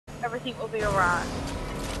Everything will be alright.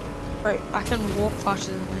 Wait, I can walk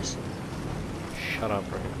faster than this. Shut up,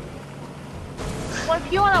 bro. Well,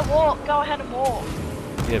 if you want to walk, go ahead and walk.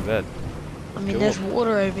 Yeah, bed. I mean, Go there's walk.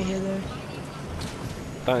 water over here though.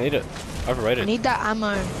 Don't eat it. I Overrated. need that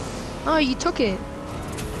ammo. Oh, you took it.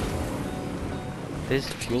 There's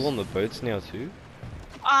fuel on the boats now too.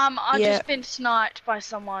 I've Yeah. just been sniped by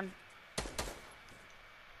someone.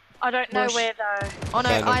 I don't know Rush. where though. Oh no,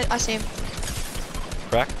 Found him. I see him.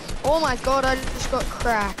 Cracked. Oh my god, I just got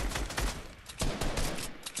cracked.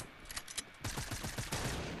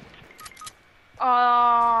 Oh,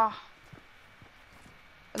 Are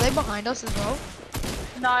they behind us as well?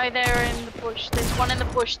 no, they're in the bush. There's one in the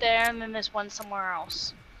bush there, and then there's one somewhere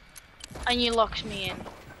else. And you locked me in.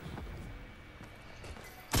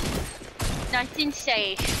 Nice and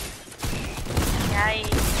safe. Yay.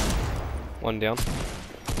 One down.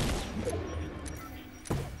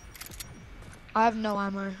 I have no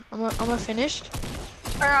ammo. Am I finished?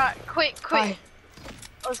 Alright, quick. Bye.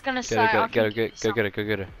 I was gonna say, Get I it, can get give it, you go get it, go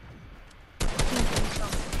get it.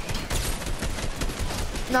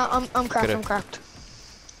 No, I'm cracked. Get it. I'm cracked.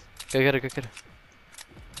 Go get it, go get it.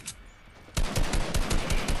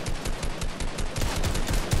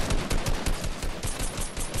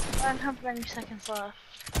 I don't have many seconds left.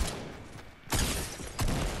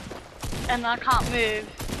 And I can't move.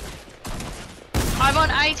 I'm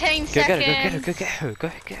on 18 Go seconds. get it, go get her,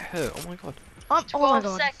 go get her. Oh my god. Oh my 12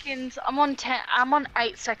 god. seconds. I'm on 10. I'm on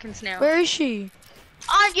 8 seconds now. Where is she?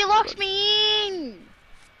 Oh, you locked me in.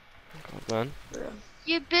 God, man.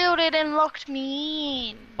 You built it and locked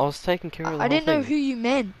me in. I was taking care of the I whole didn't know thing. who you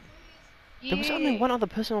meant. There was only one other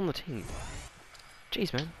person on the team.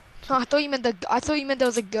 Jeez, man. Oh, I thought you meant there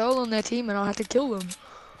was a girl on their team and I had to kill them.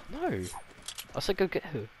 No. I said go get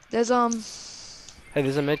her. There's Hey,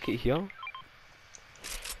 there's a medkit here.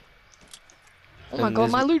 oh my And god,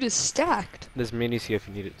 there's- my loot is stacked. There's minis here if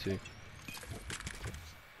you need it too.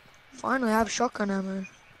 Finally, I have shotgun ammo.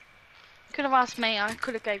 Could have asked me. I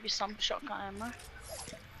could have gave you some shotgun ammo.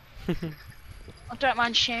 I don't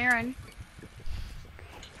mind sharing.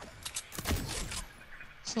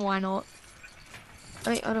 Why not?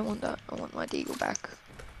 I don't want that. I want my deagle back.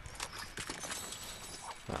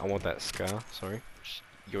 I want that scar, sorry. Just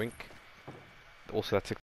yoink. Also, that's a